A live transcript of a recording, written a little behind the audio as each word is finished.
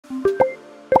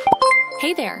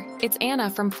Hey there, it's Anna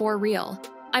from For Real.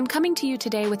 I'm coming to you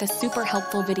today with a super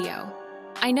helpful video.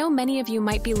 I know many of you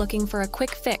might be looking for a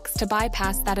quick fix to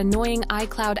bypass that annoying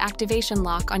iCloud activation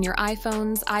lock on your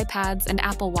iPhones, iPads, and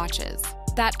Apple Watches.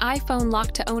 That iPhone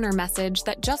lock to owner message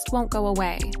that just won't go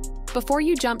away. Before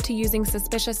you jump to using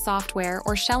suspicious software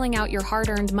or shelling out your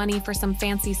hard-earned money for some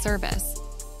fancy service,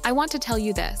 I want to tell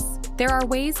you this. There are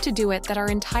ways to do it that are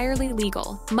entirely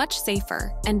legal, much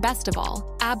safer, and best of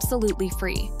all, absolutely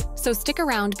free. So stick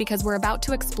around because we're about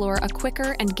to explore a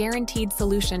quicker and guaranteed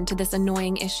solution to this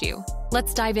annoying issue.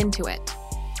 Let's dive into it.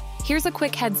 Here's a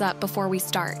quick heads up before we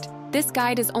start. This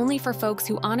guide is only for folks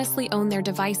who honestly own their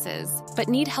devices, but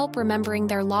need help remembering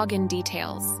their login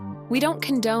details. We don't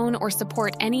condone or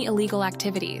support any illegal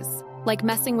activities, like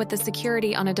messing with the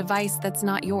security on a device that's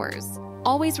not yours.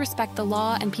 Always respect the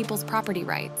law and people's property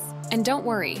rights. And don't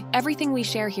worry, everything we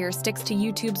share here sticks to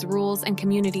YouTube's rules and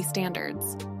community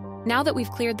standards. Now that we've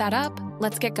cleared that up,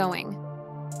 let's get going.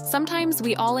 Sometimes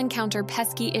we all encounter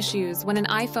pesky issues when an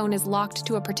iPhone is locked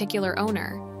to a particular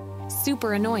owner.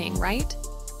 Super annoying, right?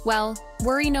 Well,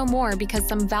 worry no more because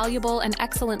some valuable and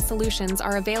excellent solutions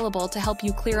are available to help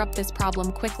you clear up this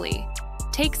problem quickly.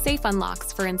 Take Safe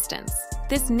Unlocks, for instance.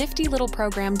 This nifty little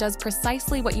program does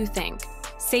precisely what you think.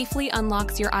 Safely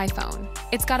unlocks your iPhone.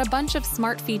 It's got a bunch of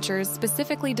smart features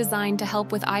specifically designed to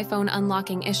help with iPhone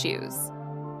unlocking issues.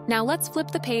 Now let's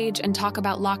flip the page and talk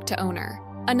about Lock to Owner,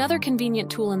 another convenient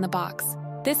tool in the box.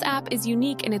 This app is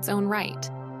unique in its own right.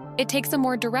 It takes a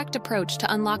more direct approach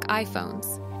to unlock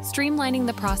iPhones, streamlining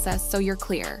the process so you're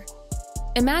clear.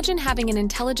 Imagine having an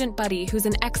intelligent buddy who's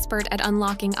an expert at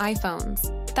unlocking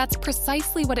iPhones. That's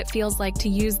precisely what it feels like to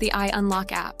use the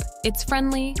iUnlock app. It's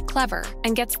friendly, clever,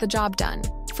 and gets the job done,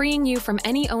 freeing you from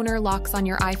any owner locks on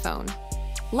your iPhone.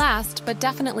 Last, but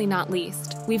definitely not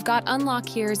least, we've got Unlock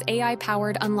Here's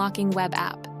AI-powered unlocking web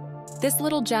app. This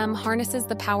little gem harnesses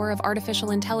the power of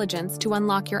artificial intelligence to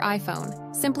unlock your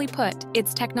iPhone. Simply put,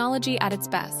 it's technology at its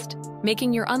best,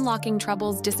 making your unlocking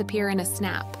troubles disappear in a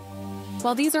snap.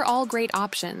 While these are all great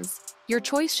options, your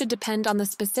choice should depend on the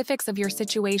specifics of your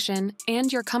situation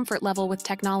and your comfort level with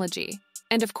technology.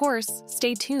 And of course,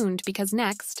 stay tuned because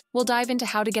next, we'll dive into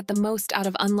how to get the most out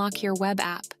of Unlock Here web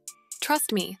app.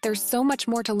 Trust me, there's so much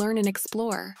more to learn and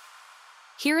explore.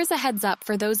 Here is a heads up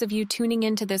for those of you tuning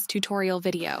into this tutorial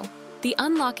video. The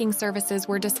unlocking services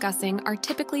we're discussing are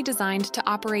typically designed to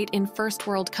operate in first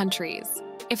world countries.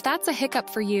 If that's a hiccup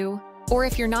for you, or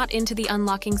if you're not into the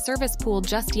unlocking service pool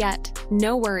just yet,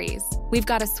 no worries. We've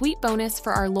got a sweet bonus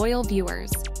for our loyal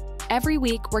viewers. Every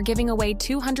week, we're giving away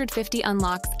 250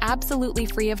 unlocks absolutely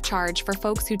free of charge for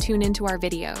folks who tune into our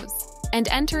videos. And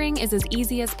entering is as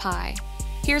easy as pie.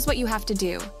 Here's what you have to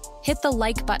do. Hit the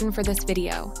like button for this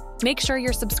video. Make sure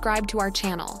you're subscribed to our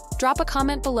channel. Drop a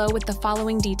comment below with the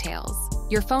following details: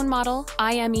 your phone model,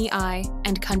 IMEI,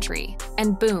 and country.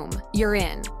 And boom, you're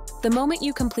in. The moment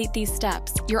you complete these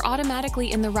steps, you're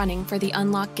automatically in the running for the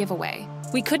Unlock giveaway.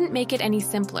 We couldn't make it any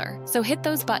simpler, so hit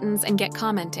those buttons and get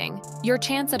commenting. Your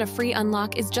chance at a free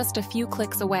unlock is just a few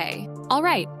clicks away. All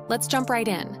right, let's jump right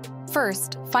in.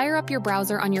 First, fire up your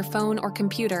browser on your phone or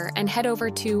computer and head over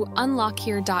to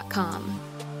unlockhere.com.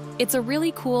 It's a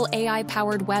really cool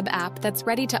AI-powered web app that's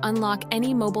ready to unlock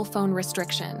any mobile phone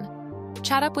restriction.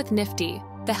 Chat up with Nifty,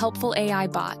 the helpful AI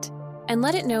bot, and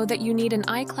let it know that you need an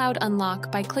iCloud unlock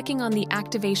by clicking on the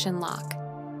activation lock.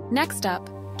 Next up,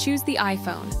 choose the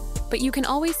iPhone, but you can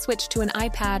always switch to an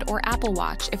iPad or Apple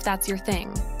Watch if that's your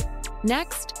thing.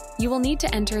 Next, you will need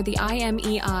to enter the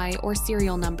IMEI or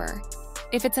serial number.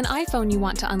 If it's an iPhone you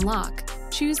want to unlock,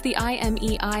 choose the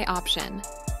IMEI option.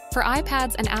 For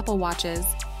iPads and Apple Watches,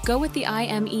 go with the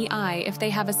IMEI if they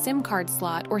have a SIM card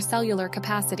slot or cellular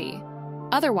capacity.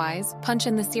 Otherwise, punch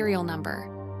in the serial number.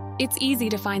 It's easy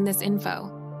to find this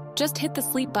info. Just hit the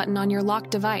sleep button on your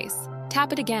locked device,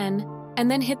 tap it again, and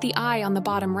then hit the I on the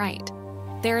bottom right.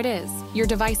 There it is, your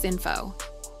device info.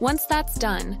 Once that's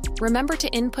done, remember to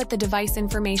input the device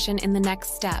information in the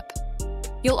next step.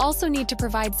 You'll also need to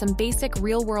provide some basic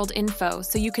real-world info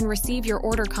so you can receive your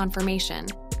order confirmation,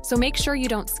 so make sure you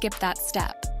don't skip that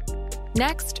step.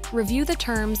 Next, review the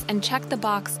terms and check the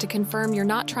box to confirm you're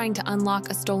not trying to unlock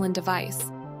a stolen device.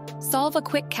 Solve a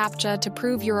quick CAPTCHA to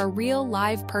prove you're a real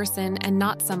live person and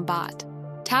not some bot.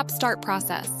 Tap Start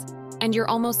Process, and you're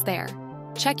almost there.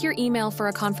 Check your email for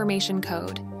a confirmation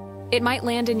code. It might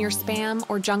land in your spam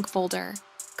or junk folder.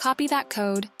 Copy that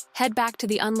code, head back to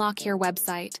the Unlock Here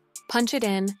website, punch it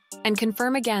in, and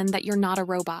confirm again that you're not a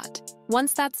robot.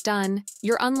 Once that's done,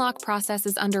 your unlock process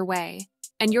is underway,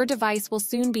 and your device will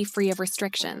soon be free of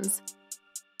restrictions.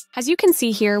 As you can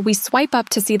see here, we swipe up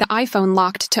to see the iPhone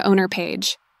locked to owner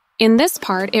page. In this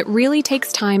part, it really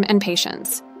takes time and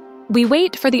patience. We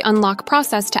wait for the unlock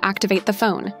process to activate the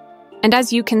phone. And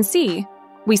as you can see,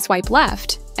 we swipe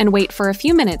left and wait for a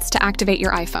few minutes to activate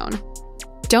your iPhone.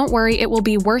 Don't worry, it will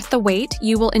be worth the wait.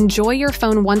 You will enjoy your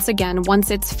phone once again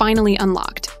once it's finally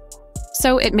unlocked.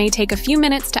 So it may take a few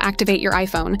minutes to activate your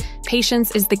iPhone.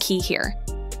 Patience is the key here.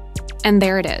 And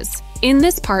there it is. In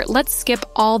this part, let's skip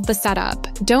all the setup.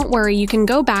 Don't worry, you can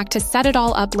go back to set it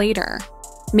all up later.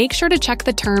 Make sure to check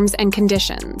the terms and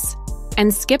conditions,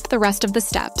 and skip the rest of the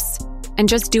steps, and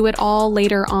just do it all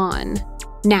later on.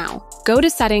 Now, go to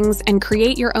Settings and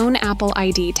create your own Apple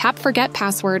ID. Tap Forget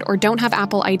Password or Don't Have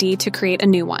Apple ID to create a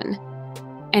new one.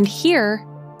 And here,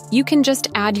 you can just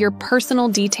add your personal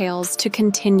details to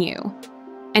continue.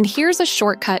 And here's a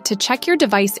shortcut to check your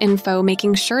device info,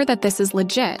 making sure that this is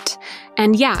legit.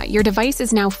 And yeah, your device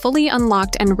is now fully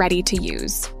unlocked and ready to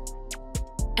use.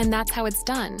 And that's how it's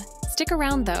done. Stick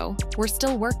around though, we're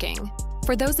still working.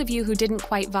 For those of you who didn't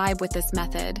quite vibe with this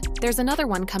method, there's another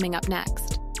one coming up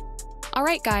next.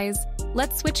 Alright guys,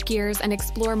 let's switch gears and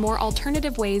explore more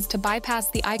alternative ways to bypass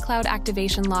the iCloud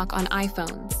activation lock on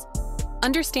iPhones.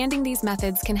 Understanding these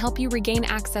methods can help you regain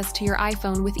access to your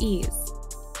iPhone with ease.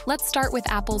 Let's start with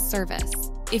Apple's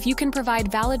service. If you can provide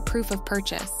valid proof of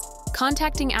purchase,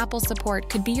 contacting Apple support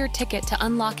could be your ticket to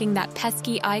unlocking that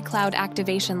pesky iCloud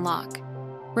activation lock.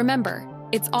 Remember,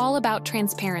 it's all about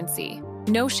transparency.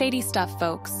 No shady stuff,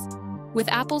 folks. With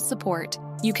Apple's support,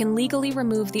 you can legally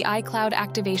remove the iCloud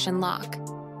activation lock.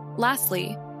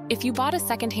 Lastly, if you bought a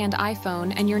secondhand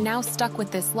iPhone and you're now stuck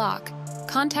with this lock,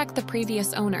 contact the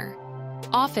previous owner.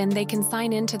 Often, they can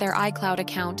sign into their iCloud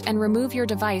account and remove your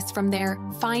device from their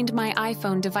Find My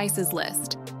iPhone devices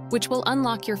list, which will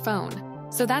unlock your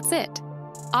phone. So that's it.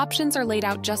 Options are laid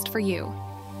out just for you.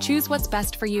 Choose what's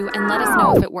best for you and let us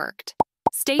know if it worked.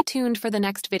 Stay tuned for the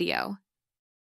next video.